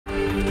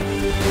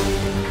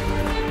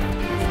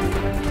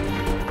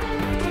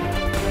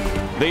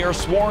They are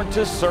sworn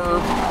to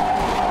serve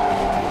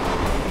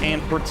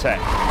and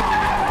protect.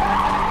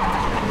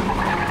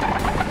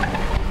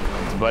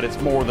 But it's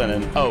more than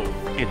an oath,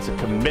 it's a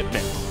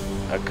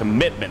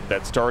commitment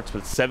that starts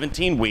with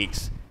 17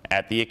 weeks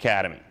at the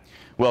Academy.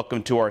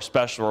 Welcome to our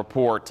special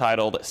report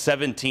titled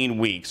 17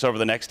 Weeks. Over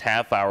the next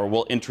half hour,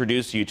 we'll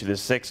introduce you to the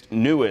 6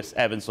 newest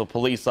Evansville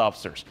police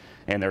officers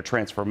and their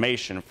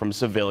transformation from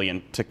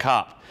civilian to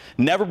cop.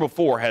 Never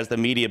before has the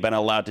media been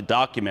allowed to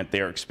document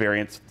their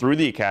experience through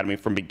the Academy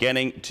from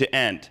beginning to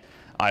end.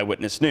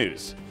 Eyewitness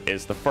News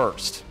is the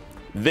first.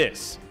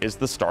 This is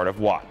the start of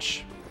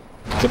Watch.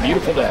 It's a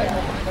beautiful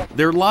day.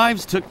 Their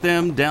lives took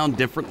them down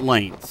different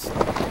lanes,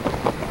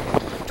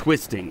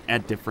 twisting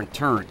at different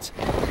turns.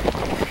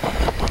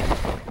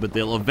 But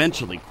they'll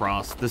eventually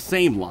cross the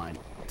same line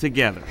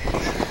together.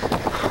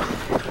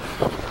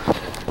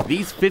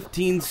 These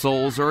 15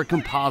 souls are a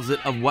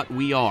composite of what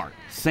we are: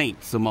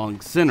 saints among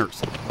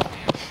sinners,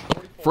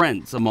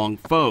 friends among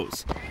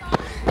foes,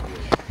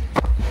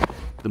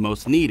 the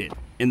most needed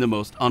and the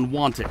most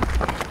unwanted.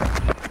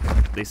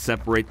 They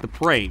separate the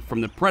prey from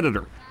the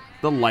predator,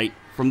 the light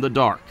from the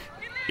dark.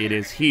 It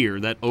is here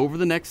that over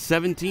the next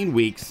 17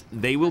 weeks,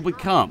 they will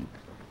become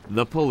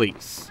the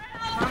police.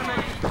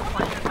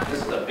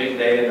 This is a big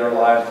day in their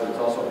lives, but it's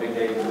also a big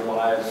day in your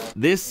lives.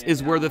 This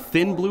is where the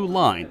thin blue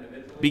line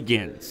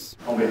begins.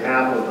 On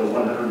behalf of the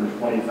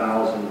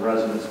 120,000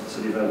 residents of the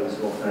city of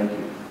Evansville, thank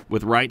you.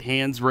 With right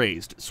hands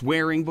raised,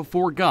 swearing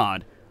before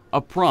God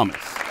a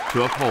promise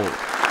to uphold.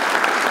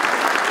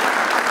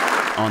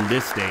 On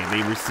this day,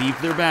 they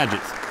receive their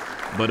badges,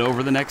 but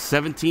over the next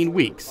 17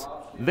 weeks,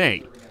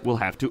 they will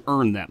have to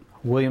earn them.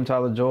 William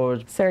Tyler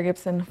George, Sarah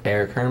Gibson,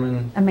 Eric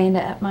Herman, Amanda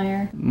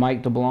Epmeyer,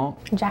 Mike DeBlanc,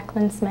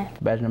 Jacqueline Smith,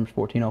 badge number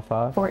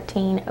 1405,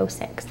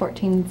 1406,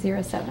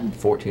 1407,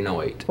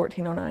 1408,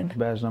 1409.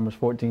 badge number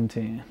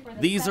 1410.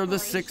 These are the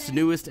 6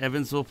 newest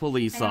Evansville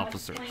police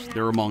officers.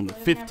 They're among the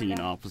 15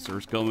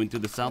 officers going to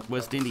the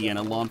Southwest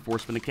Indiana Law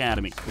Enforcement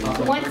Academy.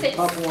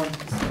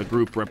 The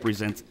group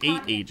represents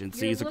 8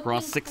 agencies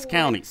across 6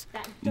 counties.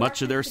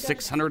 Much of their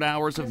 600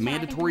 hours of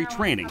mandatory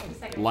training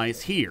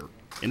lies here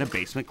in a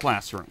basement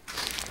classroom.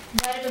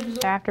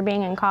 After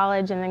being in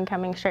college and then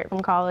coming straight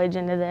from college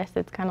into this,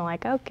 it's kind of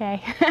like, okay,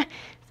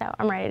 so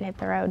I'm ready to hit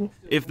the road.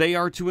 If they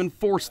are to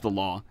enforce the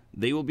law,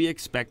 they will be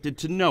expected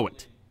to know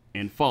it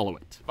and follow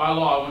it. By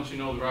law, I want you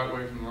to know the right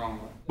way from the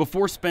wrong way.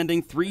 Before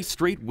spending 3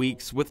 straight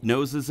weeks with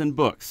noses and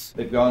books,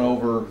 they've gone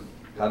over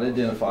how to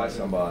identify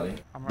somebody.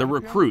 The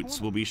recruits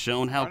will be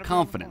shown how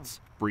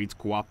confidence breeds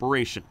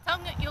cooperation. Tell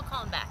him that you'll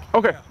call him back.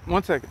 Okay,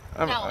 1 second.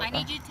 No, I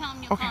need you to tell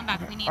him you'll call him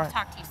back. We need to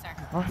talk to you, sir.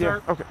 Yeah,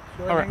 okay.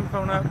 All right.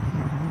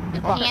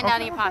 Get the hand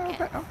out of your pocket.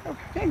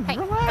 Hey,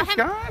 relax,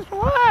 guys,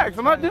 relax.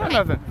 I'm not doing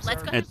nothing.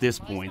 Let's go. At this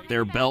point,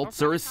 their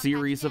belts are a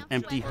series of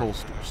empty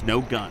holsters. No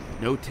gun,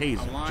 no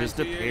taser, just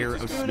a pair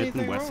of Smith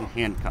 & Wesson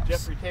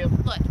handcuffs.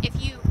 Look, if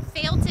you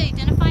fail to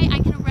identify, I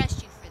can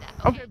arrest you for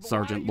that, okay?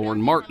 Sergeant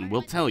Lauren Martin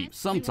will tell you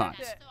sometimes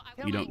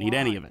you don't need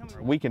any of it.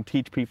 We can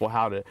teach people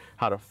how to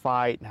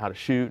fight and how to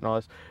shoot and all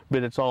this,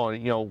 but it's all, we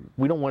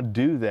don't want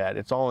to do that.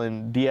 It's all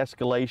in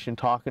de-escalation,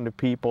 talking to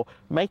people,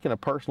 making a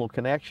personal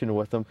connection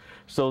with them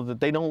so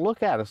that they don't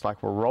look at us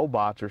like we're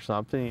robots or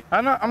something.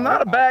 I'm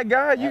not a bad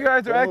guy. You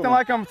guys are acting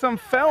like I'm some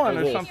felon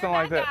or something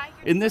like that.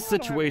 In this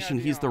situation,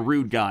 he's the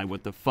rude guy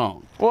with the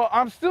phone. Well,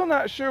 I'm still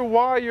not sure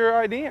why you're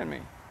IDing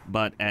me.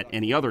 But at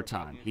any other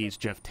time, he's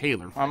Jeff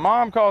Taylor. My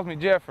mom calls me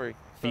Jeffrey.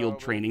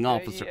 Field training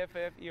officer.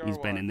 He's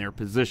been in their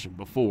position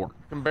before.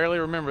 I can barely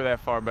remember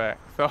that far back,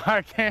 so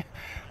I can't.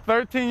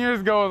 13 years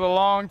ago was a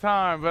long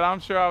time, but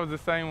I'm sure I was the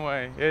same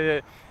way.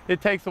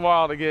 It takes a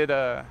while to get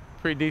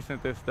pretty decent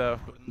at this stuff.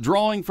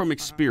 Drawing from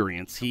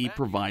experience, he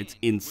provides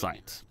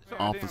insight.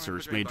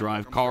 Officers may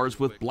drive cars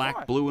with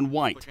black, blue, and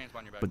white,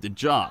 but the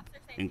job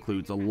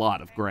includes a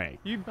lot of gray.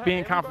 You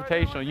being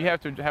confrontational, you have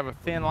to have a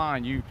thin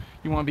line. You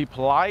want to be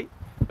polite,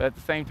 but at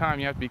the same time,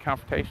 you have to be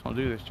confrontational to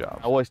do this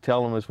job. I always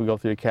tell them as we go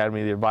through the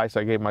academy, the advice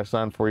I gave my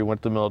son before he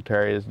went to the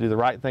military is do the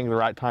right thing at the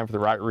right time for the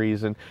right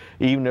reason,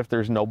 even if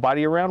there's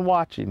nobody around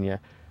watching you,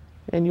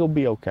 and you'll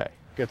be okay.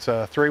 It's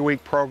a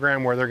 3-week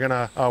program where they're going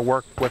to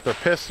work with their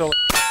pistol,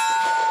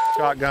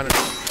 shotgun,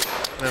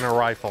 and a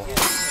rifle.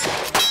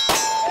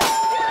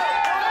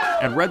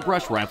 At Red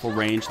Brush Rifle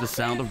Range, the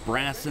sound of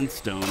brass and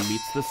stone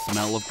meets the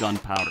smell of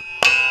gunpowder.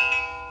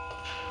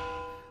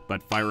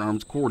 But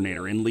firearms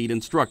coordinator and lead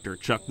instructor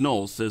Chuck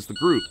Knowles says the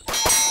group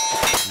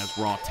has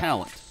raw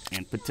talent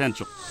and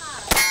potential.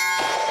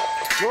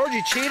 George,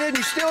 you cheated and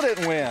you still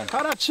didn't win.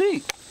 How'd I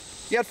cheat?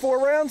 You had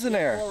 4 rounds in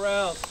there. 4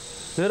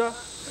 rounds. Did I?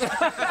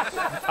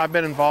 I've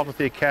been involved with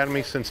the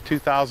academy since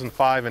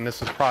 2005, and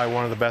this is probably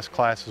one of the best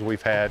classes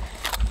we've had.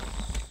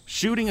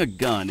 Shooting a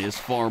gun is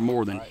far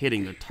more than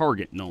hitting the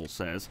target, Knowles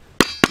says.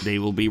 They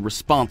will be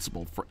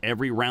responsible for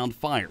every round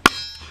fired.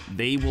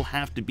 They will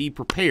have to be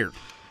prepared.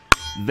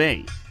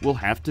 They will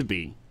have to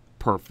be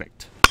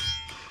perfect.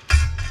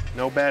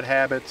 No bad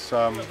habits.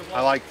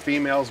 I like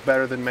females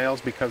better than males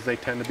because they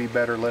tend to be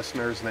better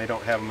listeners and they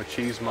don't have a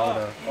machismo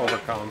to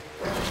overcome.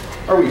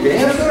 Are we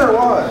dancing or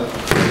what?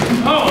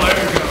 Oh,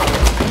 there we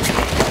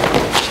go.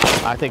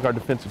 I think our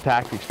defensive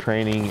tactics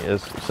training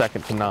is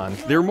second to none.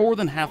 They're more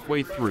than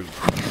halfway through,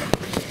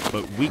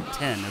 but week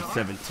 10 of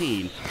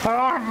 17.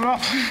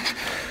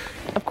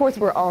 Of course,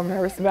 we're all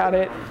nervous about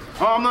it.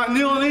 Oh, I'm not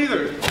kneeling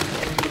either.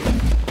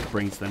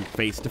 Brings them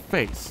face to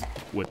face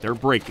with their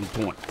breaking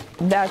point.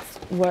 That's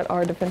what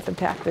our defensive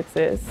tactics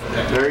is.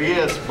 There he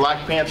is,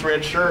 black pants,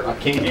 red shirt. I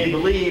can't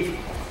believe.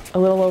 A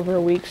little over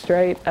a week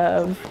straight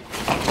of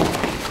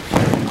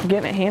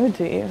getting it handed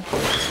to you.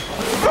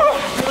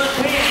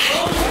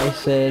 They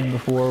said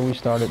before we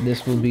started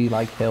this would be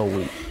like hell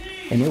week,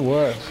 and it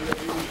was.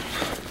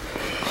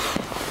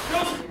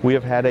 We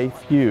have had a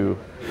few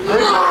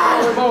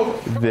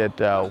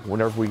that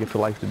whenever we get to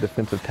like the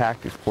defensive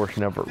tactics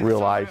portion of it,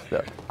 realize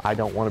that I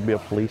don't want to be a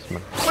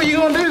policeman. What are you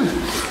gonna do?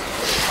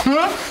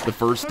 Huh? The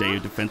first day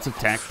of defensive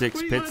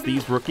tactics pits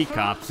these rookie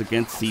cops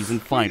against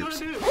seasoned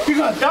fighters. You're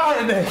gonna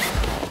die today.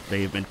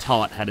 They have been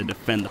taught how to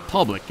defend the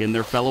public and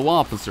their fellow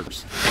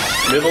officers.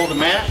 Middle of the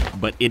mat.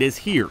 But it is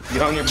here,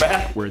 Get on your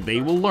back. where they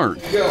will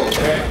learn Go,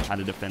 okay? how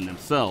to defend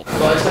themselves.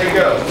 So I say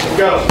go.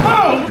 Go.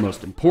 Oh!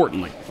 Most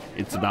importantly,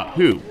 it's about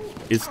who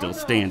is still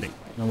standing.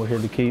 And we're here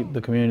to keep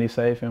the community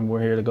safe, and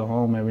we're here to go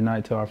home every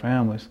night to our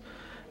families.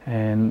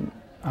 And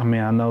I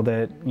mean, I know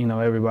that, you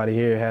know, everybody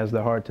here has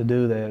the heart to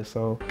do that,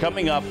 so.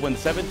 Coming up when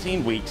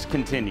 17 weeks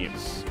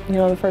continues. You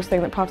know, the first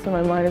thing that pops in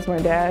my mind is my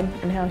dad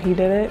and how he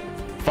did it.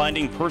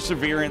 Finding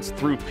perseverance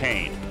through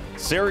pain.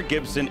 Sarah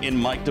Gibson and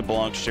Mike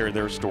DeBlanc share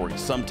their stories.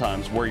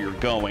 Sometimes where you're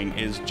going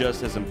is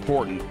just as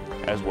important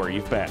as where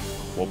you've been.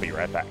 We'll be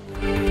right back.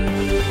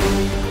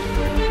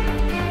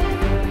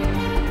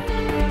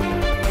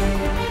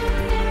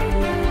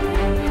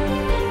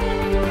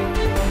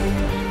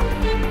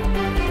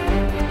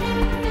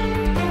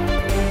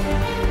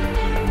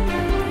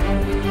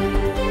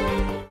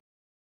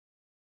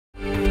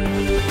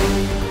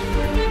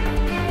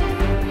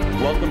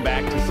 Welcome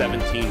back to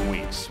 17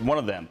 Weeks. One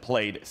of them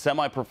played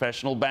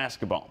semi-professional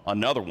basketball.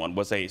 Another one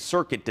was a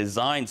circuit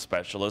design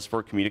specialist for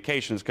a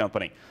communications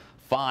company.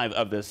 5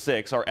 of the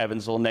 6 are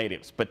Evansville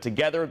natives, but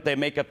together they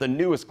make up the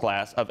newest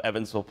class of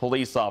Evansville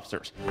police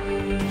officers.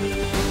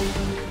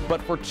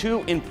 But for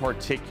 2 in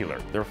particular,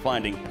 they're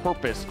finding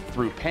purpose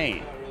through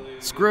pain.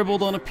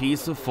 Scribbled on a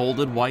piece of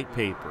folded white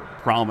paper,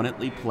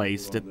 prominently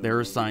placed at their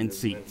assigned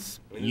seats,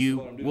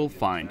 you will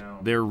find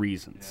their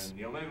reasons.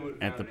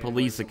 At the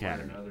police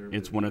academy,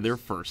 it's one of their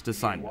first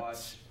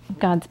assignments.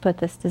 God's put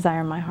this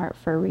desire in my heart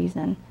for a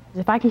reason.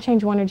 If I can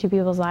change 1 or 2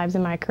 people's lives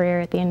in my career,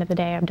 at the end of the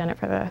day, I've done it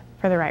for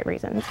the right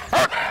reasons.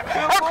 Good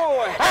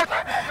boy.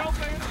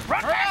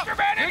 Run faster,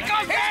 man. Here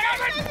comes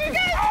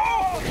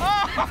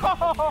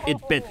It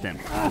bit them.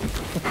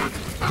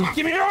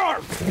 Give me your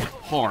arm.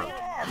 Hard.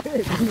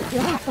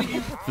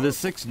 For the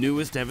 6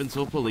 newest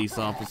Evansville police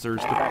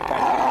officers,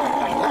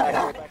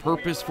 the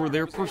purpose for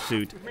their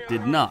pursuit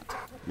did not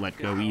let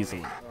go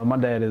easily. My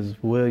dad is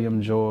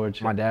William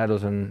George. My dad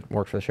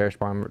works for the Sheriff's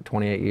Department for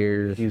 28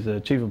 years. He's a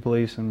chief of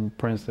police in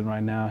Princeton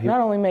right now. Not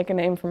only make a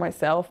name for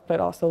myself, but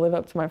also live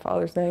up to my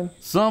father's name.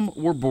 Some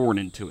were born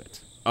into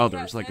it.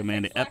 Others, like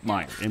Amanda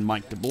Epmeyer and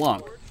Mike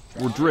DeBlanc,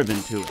 were driven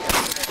to it.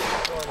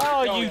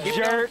 Oh, you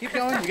jerk. Keep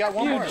going. You got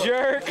one more. You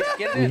jerk.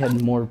 We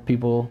had more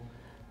people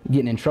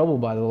getting in trouble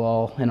by the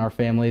law in our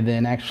family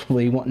than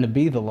actually wanting to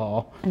be the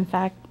law. In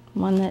fact,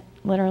 one that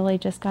literally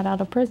just got out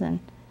of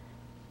prison.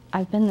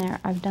 I've been there,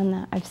 I've done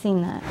that, I've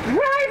seen that.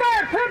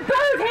 Driver, put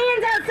both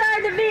hands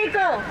outside the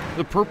vehicle!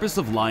 The purpose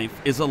of life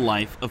is a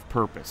life of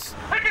purpose.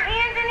 Put your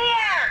hands in the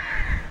air!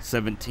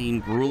 17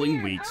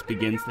 grueling weeks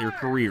begins their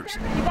careers.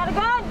 You got a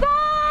gun,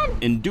 gun!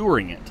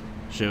 Enduring it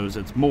shows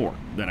it's more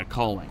than a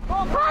calling.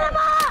 Well, put him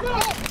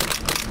up!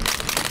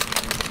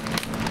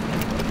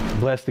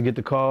 Blessed to get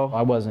the call.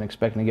 I wasn't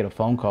expecting to get a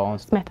phone call.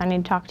 Smith, I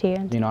need to talk to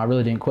you. You know, I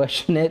really didn't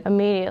question it.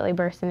 Immediately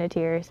burst into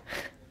tears.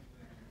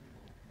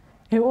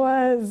 It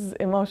was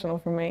emotional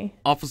for me.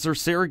 Officer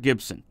Sarah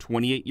Gibson,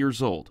 28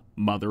 years old,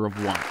 mother of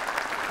 1.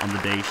 On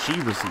the day she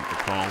received the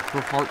call,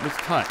 her heart was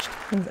touched.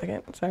 1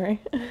 second, sorry.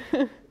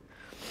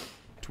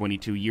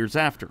 22 years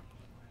after,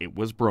 it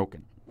was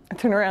broken. I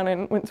turned around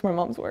and went to my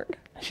mom's work.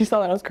 She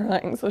saw that I was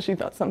crying, so she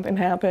thought something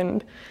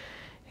happened.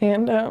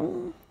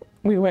 And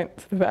we went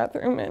to the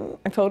bathroom, and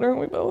I told her,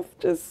 and we both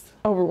just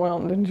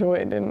overwhelmed and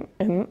joyed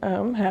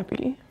and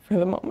happy for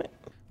the moment.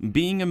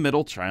 Being a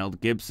middle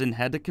child, Gibson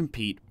had to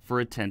compete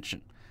for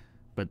attention.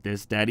 But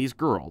this daddy's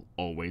girl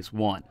always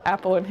won.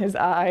 Apple in his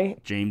eye.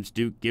 James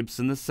Duke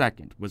Gibson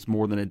II was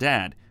more than a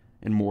dad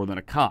and more than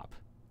a cop.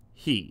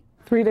 He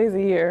 3 days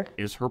a year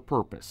is her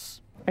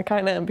purpose. I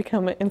kind of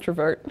become an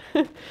introvert.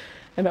 I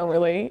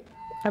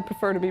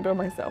prefer to be by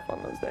myself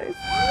on those days.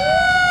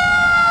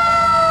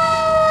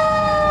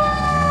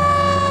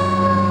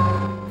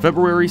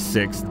 February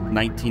 6,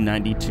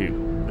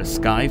 1992, the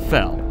sky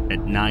fell at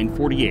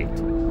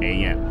 9:48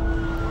 a.m.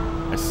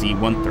 A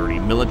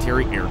C-130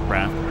 military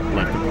aircraft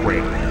left the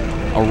crater.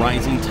 A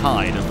rising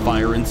tide of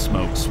fire and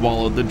smoke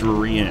swallowed the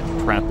Drury Inn,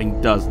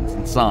 trapping dozens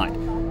inside.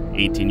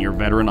 18-year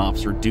veteran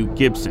officer Duke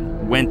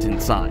Gibson went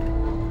inside.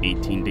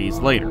 18 days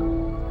later,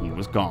 he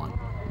was gone.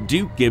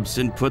 Duke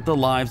Gibson put the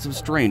lives of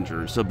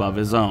strangers above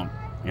his own.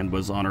 and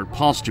was honored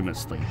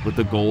posthumously with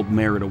the Gold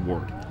Merit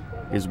Award.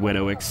 His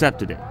widow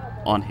accepted it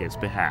on his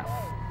behalf.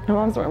 My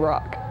mom's my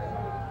rock.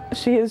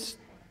 She is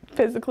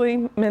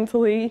physically,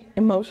 mentally,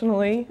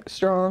 emotionally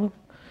strong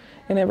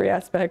in every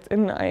aspect,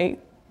 and I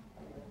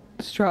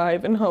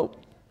strive and hope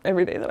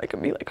every day that I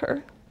can be like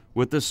her.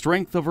 With the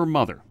strength of her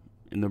mother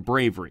and the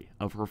bravery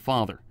of her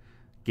father,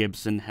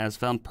 Gibson has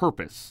found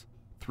purpose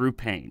through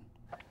pain.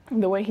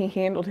 The way he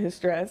handled his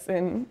stress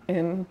and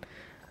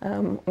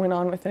went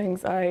on with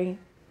things, I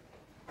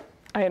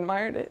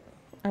admired it.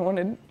 I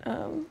wanted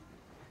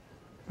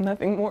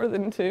nothing more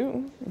than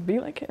to be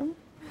like him.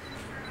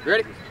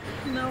 Ready?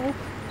 No, I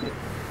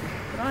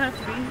don't have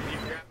to be.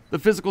 The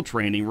physical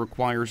training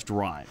requires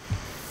drive.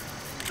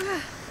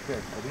 Okay,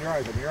 open your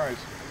eyes, open your eyes.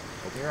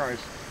 Open your eyes.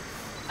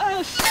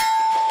 Oh, shit!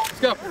 Let's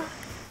go.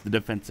 The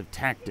defensive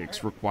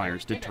tactics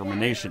requires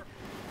determination.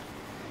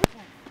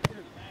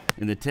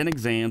 And the 10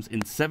 exams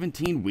in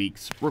 17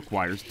 weeks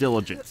requires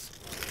diligence.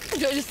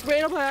 Do I just spray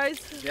it on my eyes?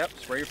 Yep,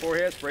 spray your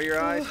forehead, spray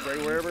your eyes, spray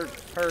wherever it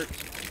hurts.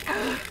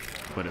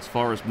 But as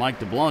far as Mike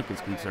DeBlanc is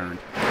concerned,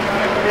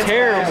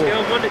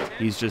 Terrible.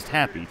 He's just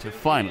happy to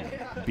finally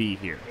be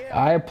here.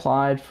 I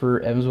applied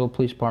for Evansville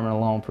Police Department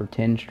alone for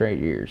 10 straight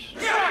years.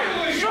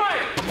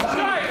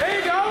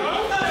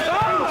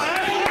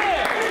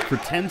 For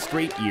 10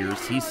 straight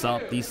years, he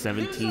sought these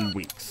 17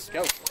 weeks.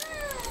 Go.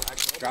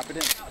 Drop it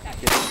in.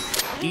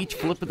 Each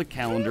flip of the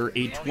calendar,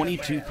 a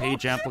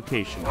 22-page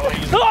application,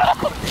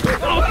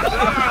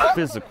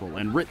 physical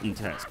and written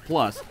test,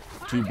 plus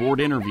 2 board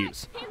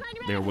interviews.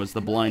 There was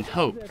the blind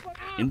hope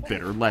and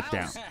bitter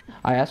letdown.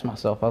 I asked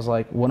myself, I was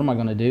like, what am I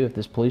going to do if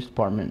this police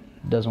department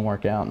doesn't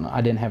work out? And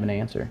I didn't have an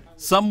answer.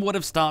 Some would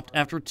have stopped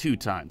after 2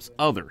 times,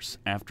 others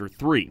after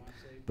 3.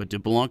 But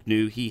DeBlanc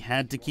knew he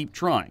had to keep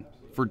trying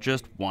for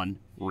just one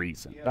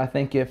reason. I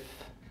think if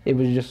it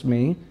was just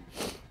me,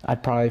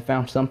 I'd probably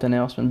found something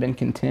else and been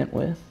content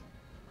with.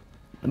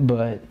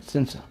 But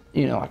since,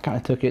 I kind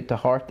of took it to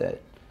heart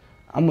that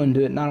I'm going to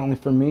do it not only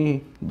for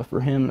me, but for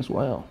him as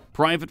well.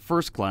 Private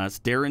First Class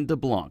Darren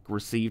DeBlanc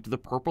received the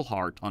Purple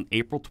Heart on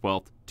April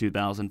 12,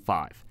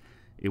 2005.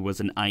 It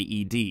was an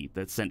IED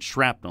that sent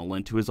shrapnel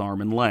into his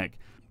arm and leg.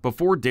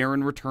 Before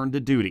Darren returned to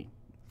duty,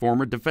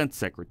 former Defense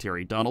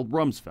Secretary Donald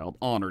Rumsfeld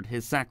honored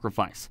his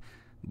sacrifice.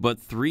 But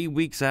 3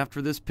 weeks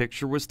after this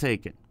picture was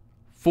taken,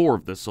 4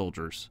 of the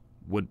soldiers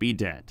would be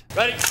dead.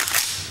 Ready?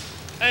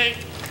 Hey.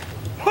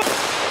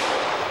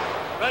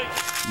 Ready?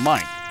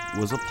 Mike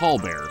was a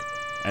pallbearer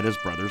at his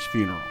brother's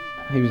funeral.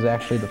 He was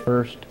actually the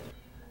first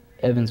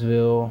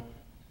Evansville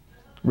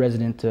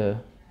resident to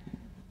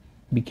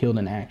be killed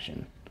in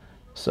action.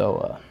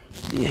 So,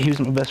 yeah, he was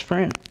my best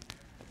friend.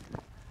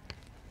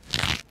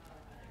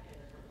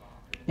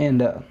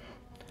 And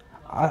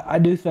I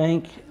do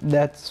think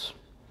that's,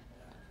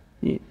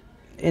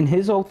 and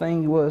his whole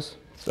thing was,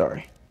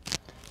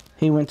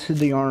 he went to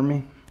the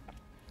Army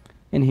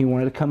and he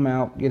wanted to come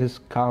out, get his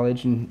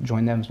college, and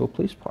join the Evansville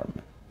Police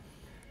Department.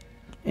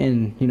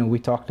 And, we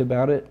talked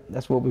about it.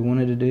 That's what we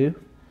wanted to do.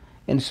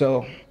 And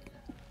so,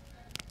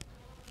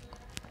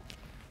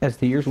 as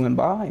the years went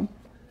by,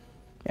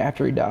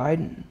 after he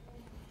died,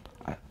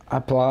 I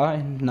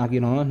applied, not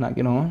get on.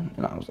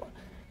 And I was like,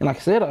 and like I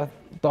said, I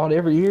thought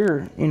every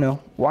year,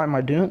 why am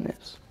I doing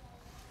this?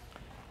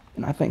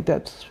 And I think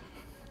that's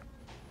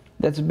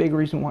a big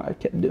reason why I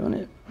kept doing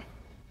it.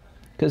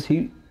 Because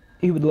he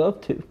would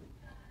love to,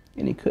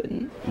 and he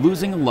couldn't.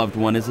 Losing a loved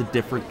one is a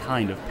different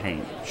kind of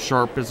pain,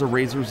 sharp as a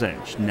razor's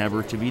edge,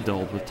 never to be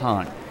dulled with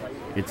time.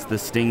 It's the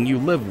sting you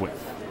live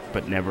with,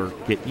 but never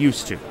get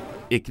used to.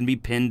 It can be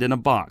pinned in a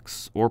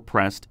box or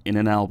pressed in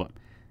an album.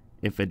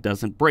 If it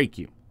doesn't break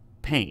you,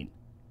 pain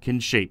can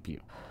shape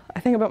you. I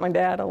think about my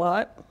dad a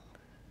lot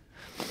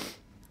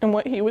and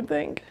what he would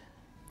think.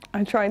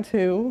 I try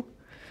to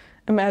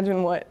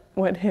imagine what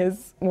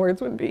his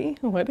words would be,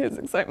 what his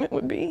excitement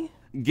would be.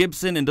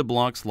 Gibson and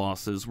DeBlanc's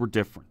losses were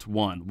different,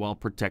 one while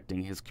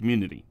protecting his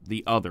community,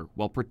 the other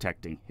while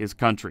protecting his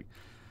country.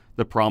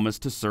 The promise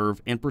to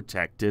serve and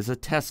protect is a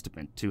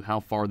testament to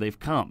how far they've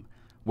come.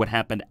 What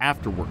happened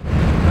afterward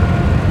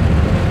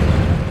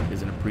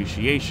is an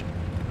appreciation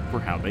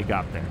for how they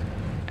got there.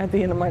 At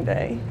the end of my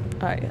day,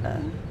 I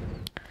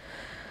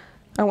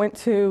went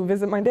to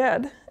visit my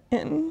dad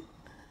and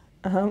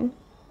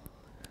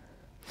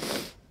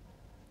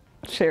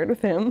shared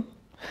with him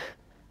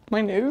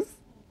my news.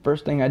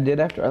 First thing I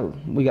did after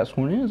we got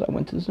sworn in is I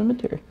went to the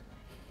cemetery.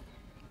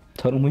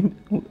 Told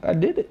him I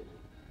did it.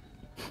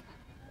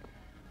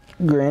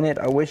 Granted,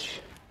 I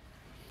wish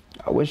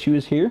he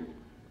was here,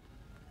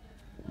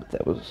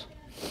 but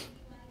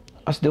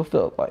I still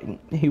felt like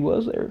he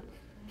was there.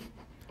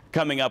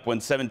 Coming up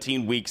when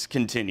 17 weeks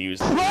continues,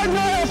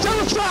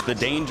 the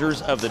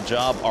dangers of the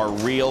job are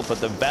real, but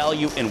the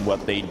value in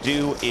what they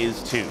do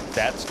is too.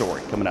 That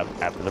story coming up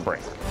after the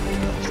break.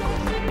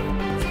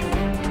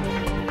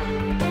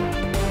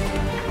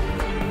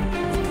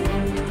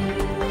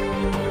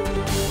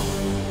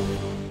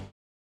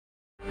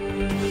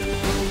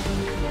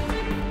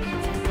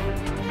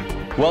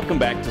 Welcome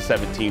back to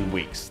 17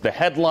 Weeks. The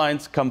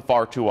headlines come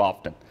far too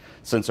often.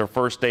 Since their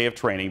first day of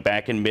training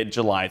back in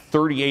mid-July,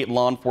 38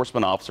 law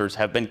enforcement officers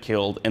have been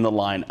killed in the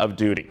line of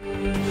duty.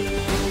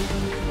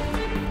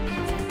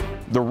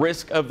 The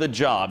risk of the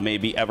job may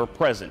be ever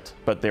present,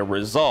 but their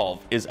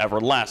resolve is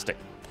everlasting.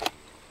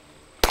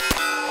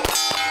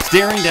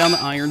 Staring down the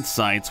iron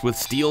sights with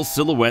steel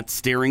silhouettes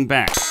staring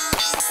back,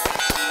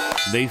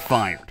 they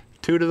fired.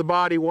 2 to the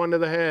body, 1 to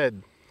the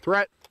head.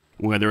 Threat.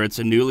 Whether it's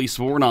a newly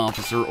sworn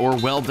officer or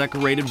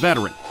well-decorated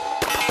veteran,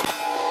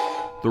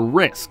 the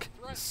risk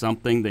is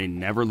something they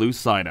never lose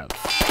sight of.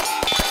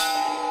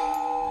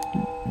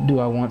 Do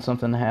I want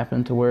something to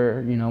happen to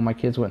where, my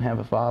kids wouldn't have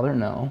a father?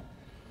 No.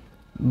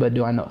 But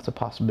do I know it's a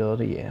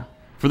possibility? Yeah.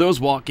 For those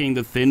walking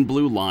the thin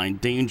blue line,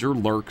 danger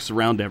lurks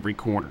around every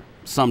corner.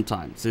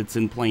 Sometimes it's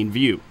in plain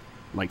view,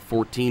 like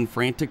 14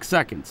 frantic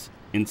seconds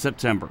in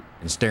September.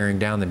 And staring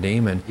down the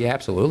demon, he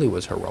absolutely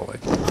was heroic.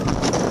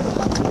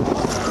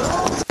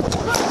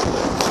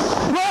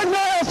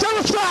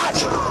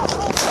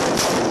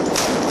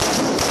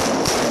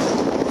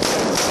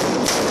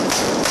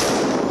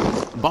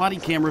 Body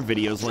camera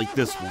videos like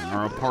this one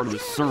are a part of the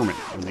sermon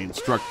when the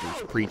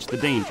instructors preach the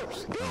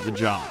dangers of the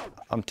job.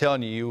 I'm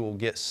telling you, you will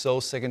get so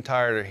sick and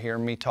tired of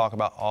hearing me talk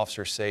about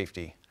officer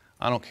safety.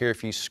 I don't care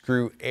if you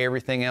screw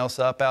everything else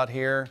up out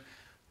here,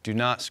 do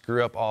not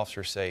screw up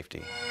officer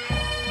safety.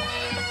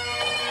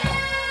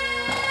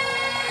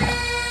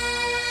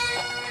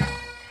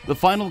 The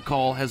final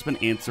call has been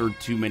answered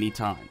too many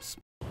times.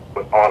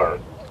 With honor,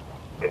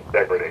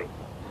 integrity,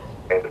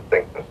 and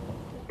distinction.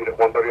 Unit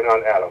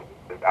 139 Adams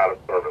is out of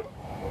service.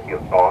 He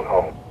has gone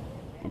home.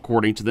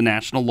 According to the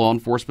National Law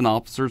Enforcement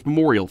Officers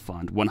Memorial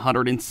Fund,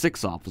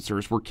 106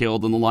 officers were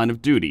killed in the line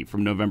of duty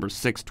from November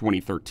 6,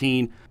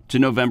 2013 to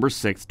November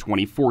 6,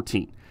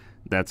 2014.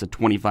 That's a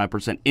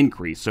 25%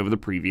 increase over the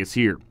previous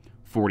year.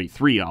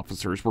 43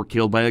 officers were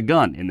killed by a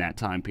gun in that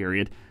time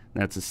period.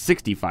 That's a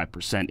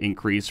 65%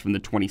 increase from the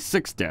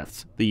 26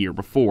 deaths the year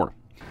before.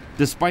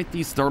 Despite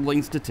these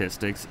startling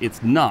statistics,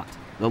 it's not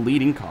the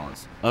leading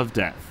cause of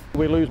death.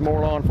 We lose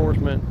more law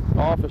enforcement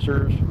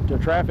officers to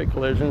traffic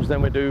collisions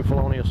than we do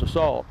felonious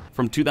assault.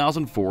 From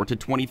 2004 to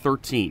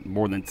 2013,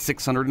 more than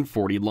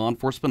 640 law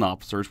enforcement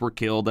officers were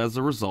killed as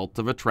a result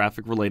of a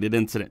traffic-related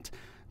incident.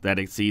 That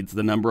exceeds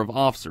the number of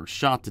officers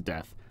shot to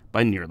death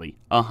by nearly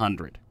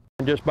 100.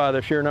 And just by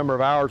the sheer number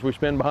of hours we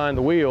spend behind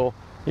the wheel,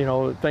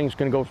 things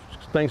can go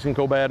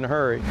bad in a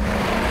hurry.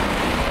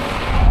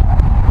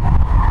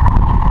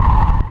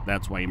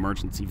 That's why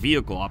emergency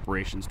vehicle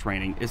operations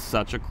training is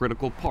such a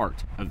critical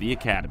part of the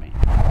academy.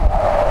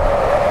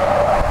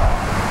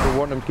 We're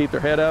wanting them to keep their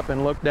head up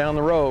and look down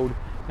the road,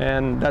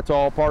 and that's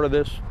all part of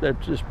this.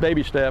 It's just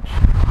baby steps.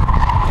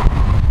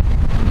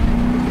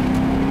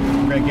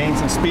 We're going to gain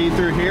some speed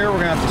through here.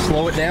 We're going to have to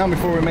slow it down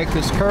before we make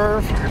this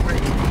curve.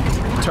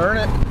 Turn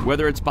it.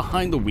 Whether it's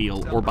behind the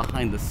wheel or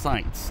behind the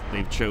sights,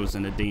 they've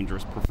chosen a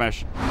dangerous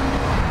profession.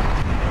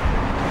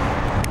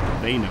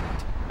 They know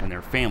it, and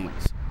their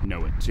families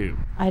know it too.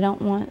 I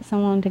don't want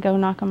someone to go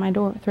knock on my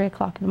door at 3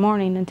 o'clock in the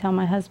morning and tell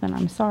my husband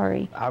I'm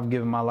sorry. I've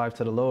given my life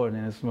to the Lord,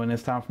 and when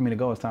it's time for me to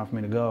go, it's time for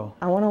me to go.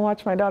 I want to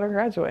watch my daughter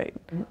graduate.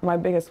 My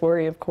biggest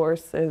worry, of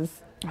course,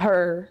 is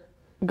her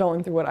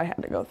going through what I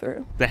had to go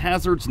through. The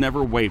hazards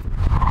never waver.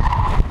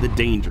 The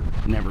danger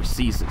never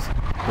ceases.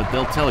 But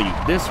they'll tell you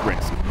this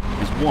risk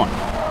is one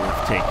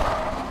worth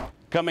taking.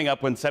 Coming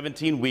up when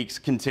 17 Weeks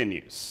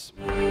continues.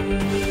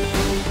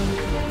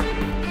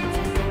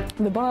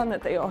 The bond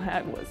that they all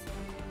had was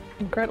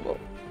incredible.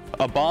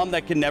 A bond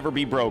that can never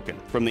be broken.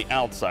 From the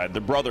outside,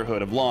 the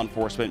brotherhood of law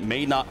enforcement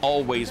may not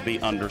always be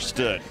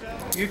understood.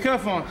 Get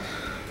cuff on.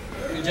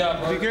 Good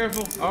job, bro. Be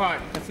careful. All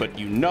right. But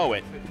you know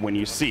it when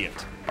you see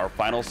it. Our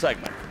final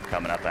segment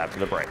coming up after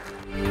the break.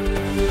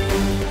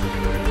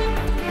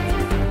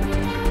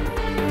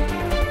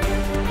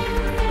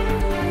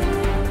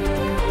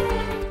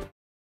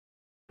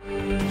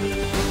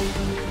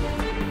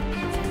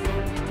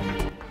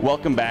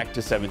 Welcome back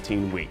to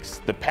 17 Weeks.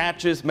 The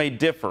patches may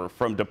differ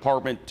from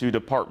department to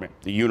department,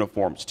 the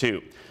uniforms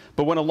too.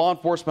 But when a law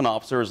enforcement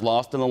officer is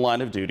lost in the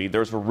line of duty,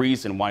 there's a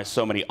reason why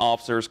so many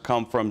officers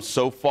come from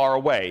so far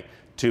away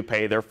to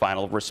pay their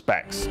final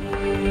respects.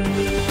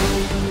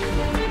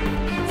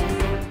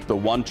 The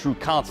one true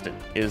constant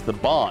is the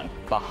bond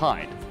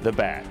behind the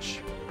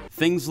badge.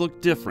 Things look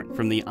different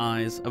from the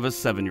eyes of a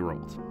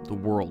 7-year-old. The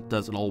world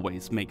doesn't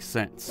always make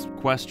sense.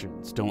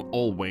 Questions don't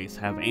always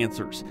have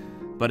answers.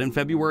 But in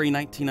February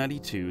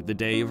 1992, the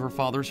day of her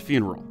father's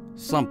funeral,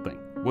 something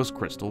was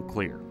crystal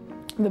clear.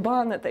 The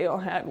bond that they all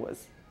had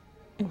was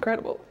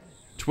incredible.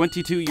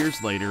 22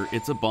 years later,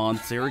 it's a bond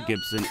Sarah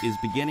Gibson is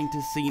beginning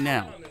to see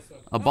now,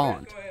 a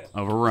bond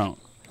of her own.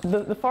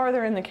 The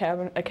farther in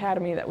the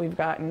academy that we've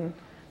gotten,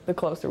 the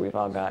closer we've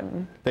all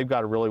gotten. They've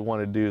got to really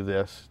want to do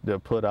this to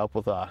put up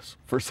with us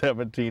for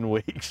 17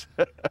 weeks.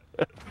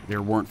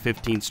 There weren't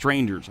 15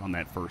 strangers on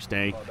that first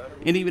day,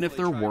 and even if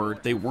there were,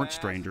 they weren't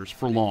strangers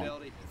for long.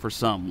 For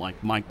some,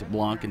 like Mike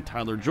DeBlanc and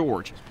Tyler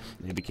George,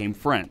 they became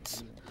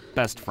friends,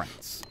 best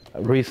friends.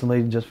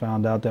 Recently just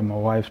found out that my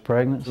wife's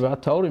pregnant. So I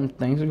told him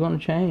things are going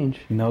to change.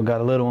 You know, got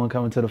a little one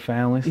coming to the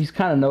family. He's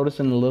kind of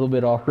noticing a little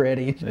bit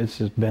already. It's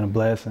just been a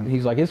blessing.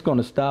 He's like, it's going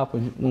to stop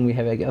when we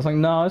have that. I was like,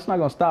 no, it's not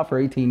going to stop for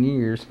 18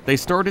 years. They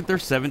started their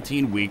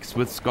 17 weeks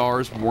with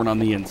scars worn on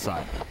the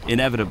inside.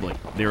 Inevitably,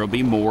 there will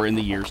be more in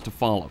the years to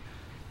follow.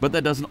 But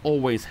that doesn't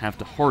always have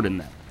to harden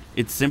them.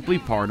 It's simply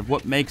part of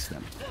what makes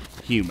them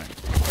human.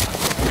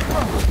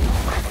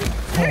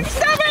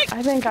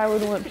 I think I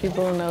would want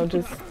people to know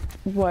just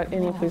what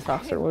any police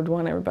officer would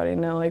want everybody to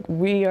know. Like,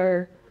 we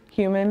are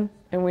human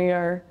and we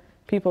are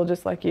people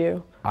just like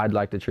you. I'd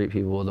like to treat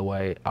people the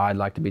way I'd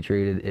like to be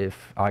treated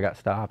if I got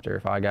stopped or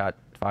if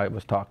I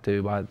was talked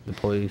to by the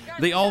police.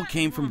 They all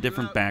came from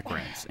different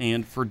backgrounds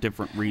and for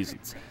different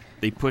reasons.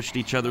 They pushed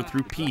each other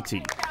through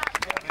PT.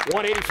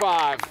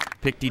 185.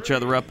 Picked each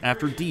other up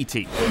after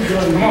DT.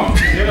 Come on,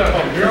 get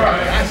up. You're all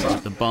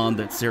right. The bond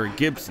that Sarah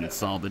Gibson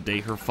saw the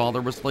day her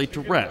father was laid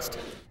to rest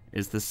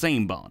is the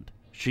same bond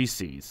she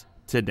sees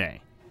today.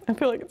 I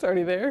feel like it's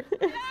already there.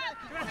 Come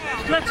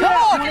on! Come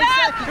on!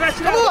 Let's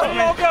go!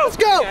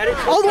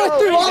 All the way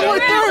through! All the way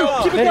through!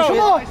 Keep it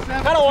going!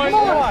 Come on!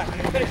 Come on!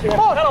 Come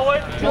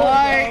on!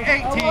 July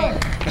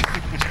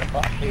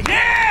 18th.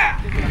 Yeah!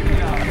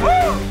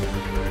 Woo!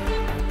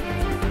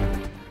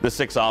 The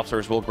 6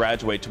 officers will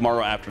graduate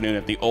tomorrow afternoon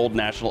at the Old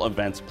National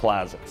Events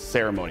Plaza. The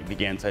ceremony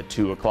begins at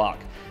 2 o'clock.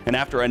 And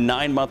after a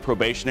 9-month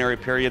probationary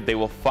period, they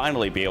will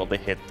finally be able to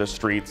hit the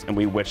streets, and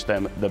we wish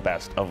them the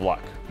best of luck.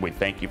 We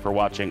thank you for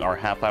watching our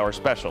half-hour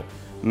special.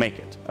 Make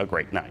it a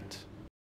great night.